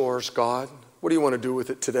so it's yours, God. What do you want to do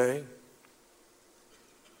with it today?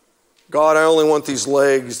 God, I only want these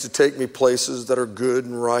legs to take me places that are good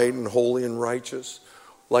and right and holy and righteous,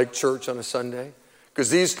 like church on a Sunday.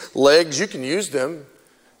 Because these legs, you can use them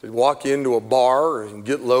to walk into a bar and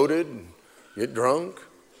get loaded and get drunk.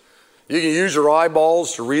 You can use your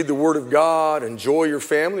eyeballs to read the Word of God, enjoy your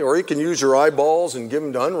family, or you can use your eyeballs and give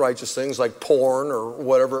them to unrighteous things like porn or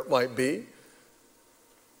whatever it might be.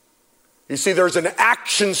 You see, there's an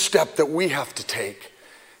action step that we have to take,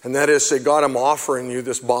 and that is say, God, I'm offering you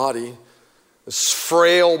this body, this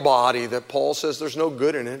frail body that Paul says there's no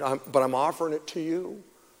good in it, but I'm offering it to you.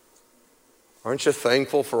 Aren't you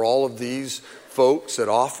thankful for all of these folks that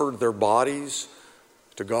offered their bodies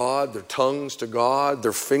to God, their tongues to God,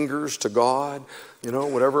 their fingers to God,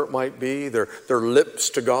 whatever it might be, their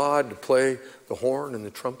lips to God to play the horn and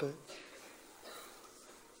the trumpet?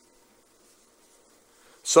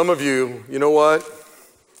 Some of you, you know what?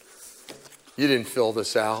 You didn't fill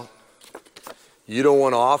this out. You don't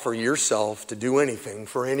want to offer yourself to do anything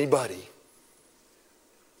for anybody.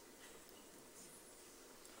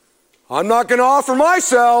 I'm not going to offer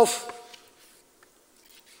myself.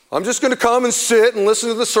 I'm just going to come and sit and listen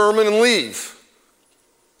to the sermon and leave.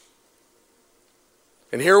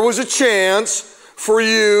 And here was a chance for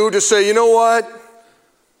you to say, you know what?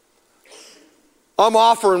 I'm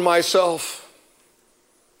offering myself.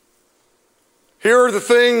 Here are the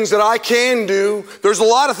things that I can do. There's a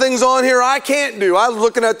lot of things on here I can't do. I was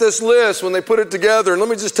looking at this list when they put it together, and let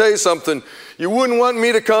me just tell you something. You wouldn't want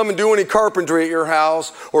me to come and do any carpentry at your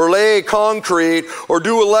house or lay concrete or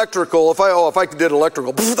do electrical. If I did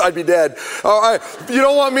electrical, I'd be dead. You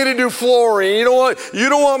don't want me to do flooring. You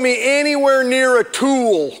don't want me anywhere near a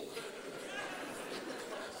tool.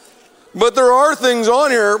 But there are things on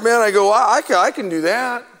here, man, I go, I can do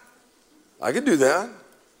that. I could do that.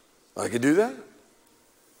 I could do that.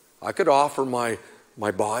 I could offer my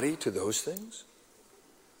body to those things.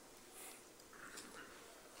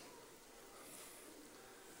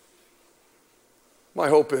 My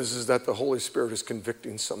hope is that the Holy Spirit is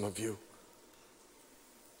convicting some of you.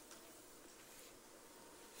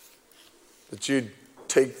 That you'd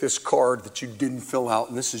take this card that you didn't fill out,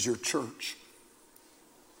 and this is your church.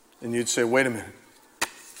 And you'd say, wait a minute.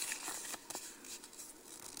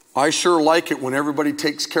 I sure like it when everybody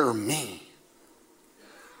takes care of me.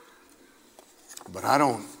 But I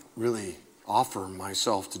don't really offer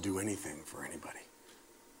myself to do anything for anybody.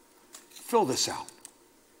 Fill this out.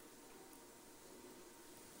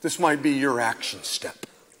 This might be your action step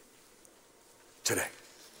today.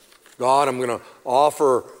 God, I'm going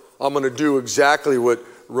to do exactly what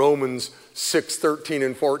Romans 6:13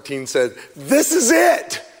 and 14 said. This is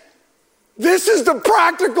it. This is the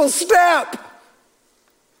practical step.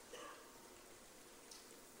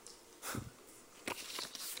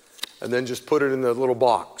 And then just put it in the little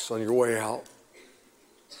box on your way out.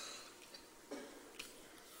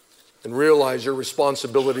 And realize your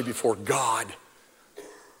responsibility before God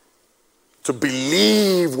to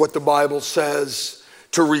believe what the Bible says,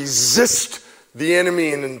 to resist the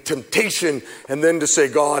enemy and temptation, and then to say,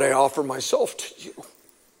 God, I offer myself to you.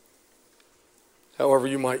 However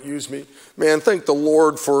you might use me. Man, thank the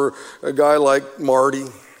Lord for a guy like Marty.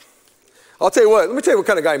 I'll tell you what, let me tell you what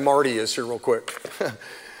kind of guy Marty is here real quick.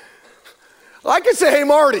 I could say, hey,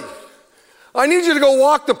 Marty, I need you to go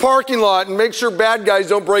walk the parking lot and make sure bad guys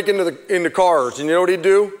don't break into cars. And you know what he'd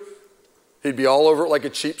do? He'd be all over it like a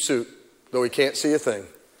cheap suit. though he can't see a thing.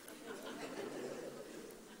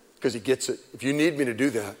 Because he gets it. If you need me to do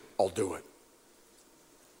that, I'll do it.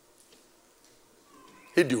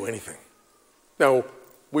 He'd do anything. Now,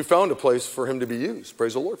 we found a place for him to be used.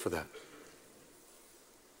 Praise the Lord for that.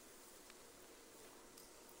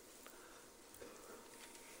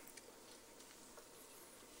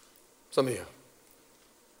 Some of you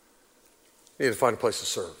need to find a place to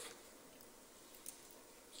serve.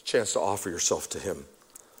 It's a chance to offer yourself to him.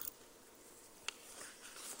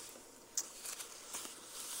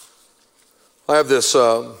 I have this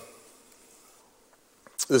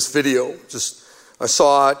video. I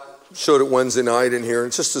saw it, showed it Wednesday night in here.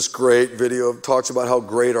 It's just this great video. It talks about how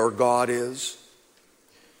great our God is.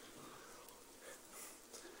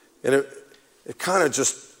 And it kind of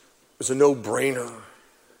just is a no-brainer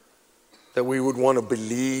that we would want to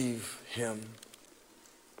believe him.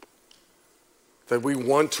 That we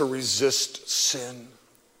want to resist sin.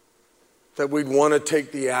 That we'd want to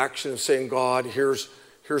take the action of saying, God, here's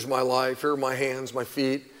my life, here are my hands, my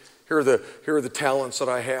feet, here are the talents that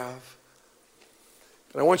I have.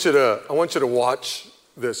 And I want you to watch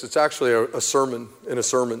this. It's actually a sermon in a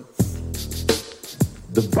sermon.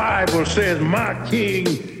 The Bible says, my king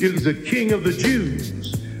is the king of the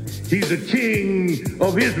Jews. He's the king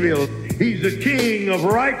of Israel. He's the king of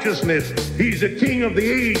righteousness. He's the king of the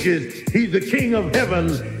ages. He's the king of heaven.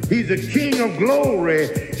 He's the king of glory.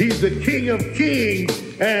 He's the king of kings.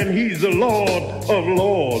 And he's the Lord of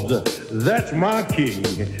lords. That's my king.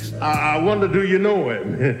 I wonder, do you know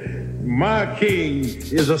him? My king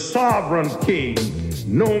is a sovereign king.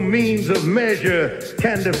 No means of measure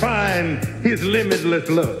can define his limitless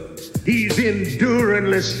love. He's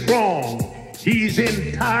enduringly strong. He's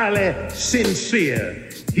entirely sincere.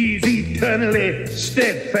 He's eternally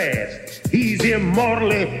steadfast. He's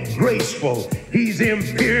immortally graceful. He's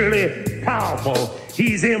imperially powerful.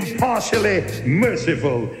 He's impartially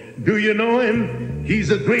merciful. Do you know him? He's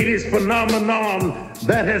the greatest phenomenon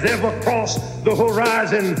that has ever crossed the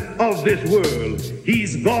horizon of this world.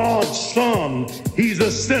 He's God's son. He's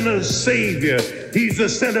a sinner's savior. He's the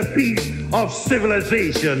centerpiece of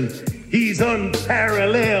civilization. He's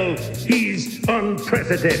unparalleled. He's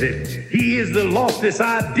unprecedented. He is the loftiest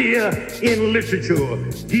idea in literature.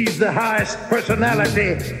 He's the highest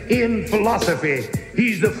personality in philosophy.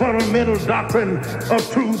 He's the fundamental doctrine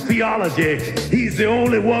of true theology. He's the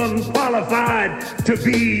only one qualified to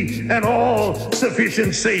be an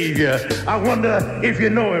all-sufficient Savior. I wonder if you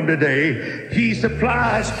know him today. He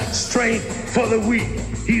supplies strength for the weak.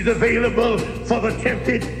 He's available for the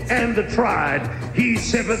tempted and the tried. He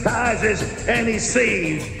sympathizes and he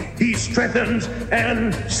saves. He strengthens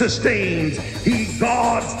and sustains. He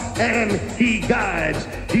guards and he guides.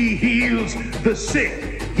 He heals the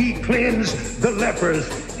sick. He cleanses the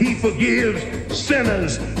lepers. He forgives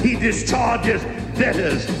sinners. He discharges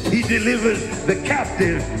debtors. He delivers the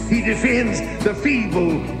captive. He defends the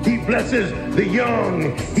feeble. He blesses the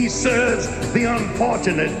young. He serves the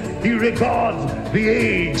unfortunate. He regards the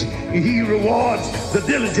aged. He rewards the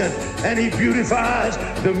diligent. And he beautifies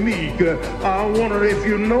the meek. I wonder if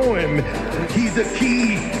you know him. He's the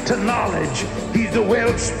key to knowledge. He's the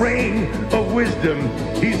wellspring of wisdom.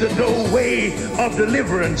 He's the doorway of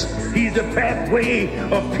deliverance. He's the pathway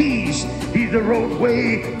of peace. He's the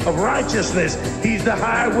roadway of righteousness. He's the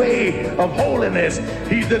highway of holiness.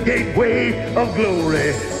 He's the gateway of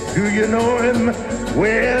glory. Do you know him?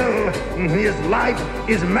 Well, his life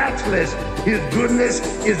is matchless. His goodness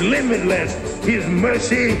is limitless. His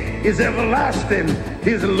mercy is everlasting.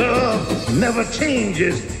 His love never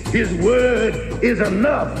changes. His word is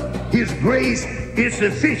enough. His grace is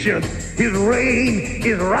sufficient. His reign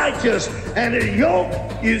is righteous. And his yoke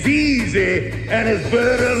is easy. And his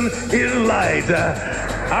burden is light.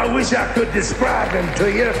 I wish I could describe him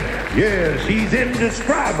to you. Yes, he's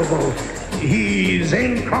indescribable. He's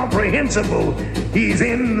incomprehensible. He's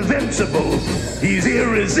invincible. He's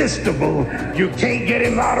irresistible. You can't get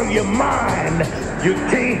him out of your mind. You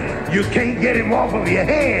can't get him off of your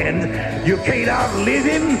hand. You can't outlive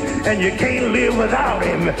him, and you can't live without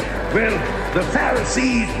him. Well, the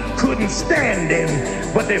Pharisees couldn't stand him,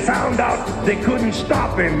 but they found out they couldn't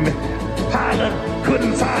stop him. Pilate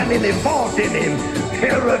couldn't find any fault in him.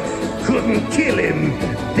 Herod couldn't kill him.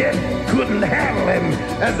 Death couldn't handle him.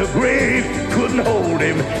 And the grave couldn't hold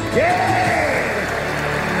him. Yeah!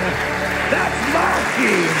 That's my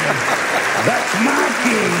king. That's my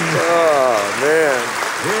king. Oh, man.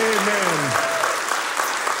 Amen.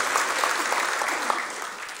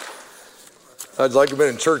 I'd like to have been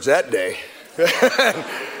in church that day.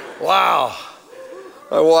 Wow.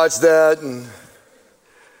 I watched that and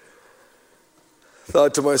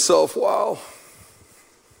thought to myself, wow.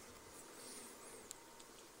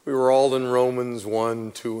 We were all in Romans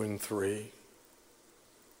 1, 2, and 3.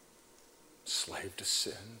 Slave to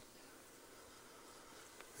sin.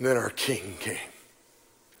 And then our King came.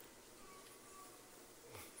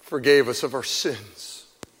 Forgave us of our sins.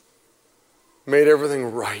 Made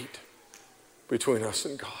everything right between us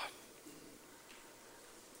and God.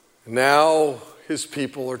 And now his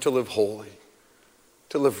people are to live holy,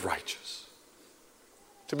 to live righteous,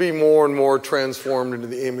 to be more and more transformed into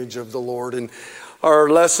the image of the Lord. And our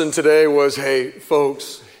lesson today was, hey,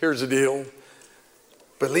 folks, here's the deal.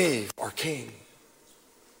 Believe our King.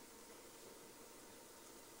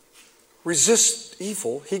 Resist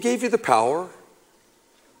evil. He gave you the power.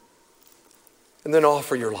 And then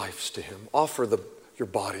offer your lives to him. Offer your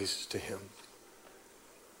bodies to him.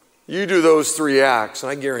 You do those 3 acts,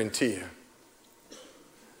 and I guarantee you,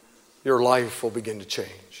 your life will begin to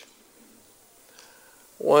change.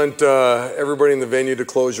 I want everybody in the venue to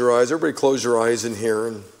close your eyes. Everybody close your eyes in here.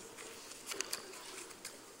 And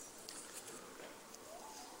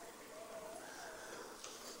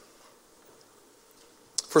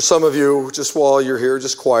for some of you, just while you're here,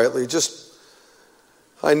 just quietly,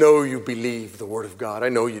 I know you believe the Word of God. I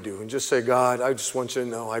know you do. And just say, God, I just want you to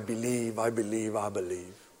know I believe, I believe, I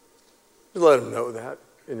believe. Just let him know that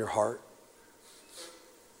in your heart.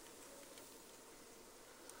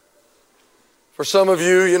 For some of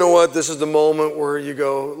you, you know what? This is the moment where you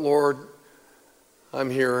go, Lord, I'm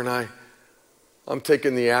here and I'm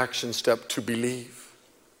taking the action step to believe.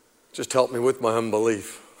 Just help me with my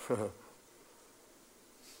unbelief.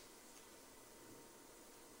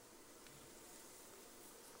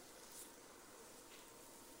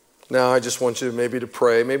 Now I just want you maybe to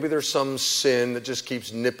pray. Maybe there's some sin that just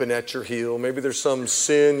keeps nipping at your heel. Maybe there's some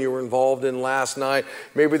sin you were involved in last night.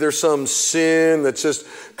 Maybe there's some sin that's just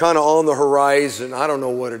kind of on the horizon. I don't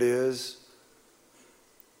know what it is.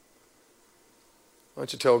 Why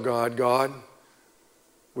don't you tell God, God,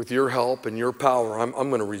 with your help and your power, I'm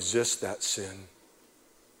going to resist that sin.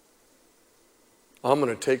 I'm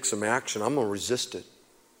going to take some action. I'm going to resist it.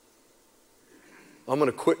 I'm going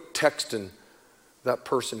to quit texting that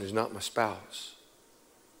person who's not my spouse.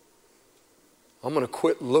 I'm going to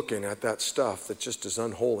quit looking at that stuff that just is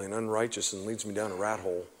unholy and unrighteous and leads me down a rat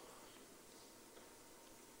hole.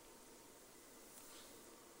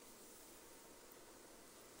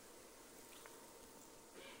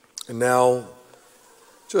 And now,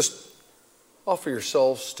 just offer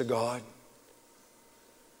yourselves to God.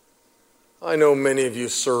 I know many of you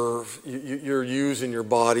serve. You're using your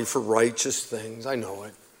body for righteous things. I know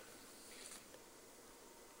it.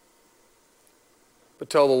 But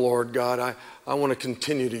tell the Lord, God, I want to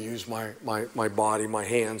continue to use my body, my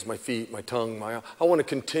hands, my feet, my tongue. I want to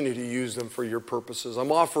continue to use them for your purposes.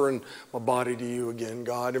 I'm offering my body to you again,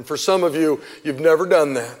 God. And for some of you, you've never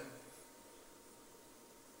done that.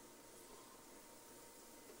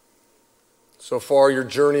 So far, your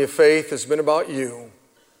journey of faith has been about you.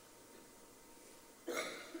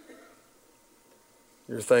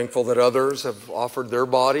 You're thankful that others have offered their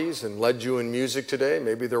bodies and led you in music today.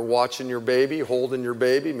 Maybe they're watching your baby, holding your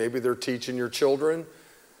baby. Maybe they're teaching your children.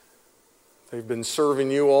 They've been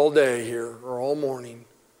serving you all day here or all morning.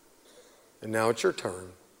 And now it's your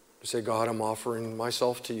turn to say, God, I'm offering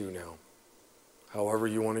myself to you now. However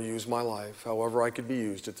you want to use my life, however I could be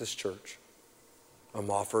used at this church,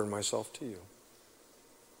 I'm offering myself to you.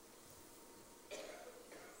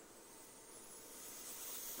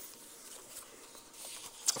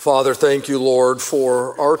 Father, thank you, Lord,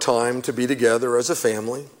 for our time to be together as a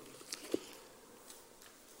family.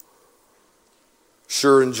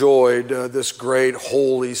 Sure enjoyed this great,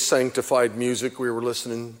 holy, sanctified music we were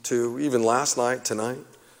listening to, even last night, tonight.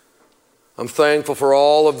 I'm thankful for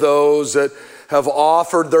all of those that have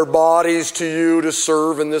offered their bodies to you to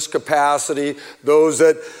serve in this capacity, those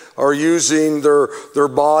that are using their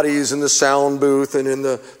bodies in the sound booth and in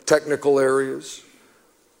the technical areas.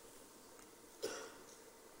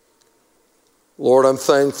 Lord, I'm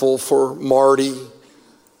thankful for Marty,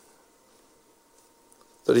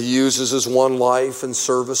 that he uses his one life in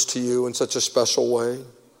service to you in such a special way.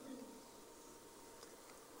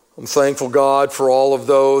 I'm thankful, God, for all of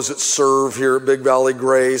those that serve here at Big Valley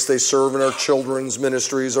Grace. They serve in our children's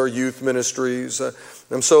ministries, our youth ministries.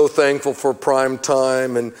 I'm so thankful for Prime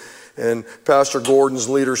Time and Pastor Gordon's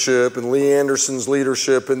leadership and Lee Anderson's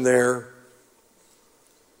leadership in there.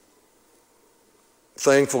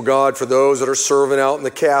 Thankful, God, for those that are serving out in the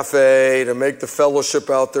cafe to make the fellowship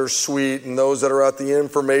out there sweet, and those that are at the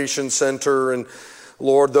information center. And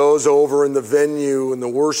Lord, those over in the venue and the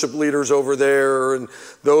worship leaders over there and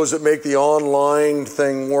those that make the online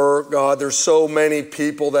thing work, God, there's so many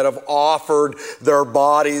people that have offered their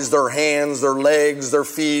bodies, their hands, their legs, their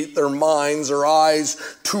feet, their minds, their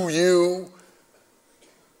eyes to you.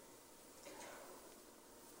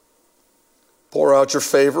 Pour out your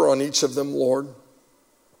favor on each of them, Lord.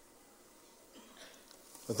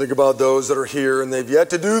 I think about those that are here and they've yet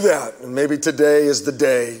to do that. And maybe today is the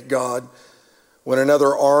day, God, when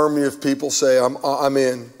another army of people say, I'm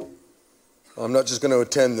in. I'm not just going to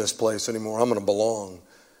attend this place anymore. I'm going to belong.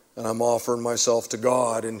 And I'm offering myself to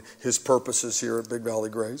God and His purposes here at Big Valley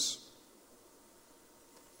Grace.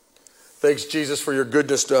 Thanks, Jesus, for your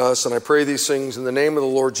goodness to us. And I pray these things in the name of the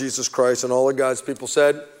Lord Jesus Christ. And all of God's people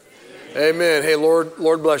said, Amen. Hey, Lord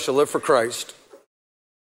bless you. Live for Christ.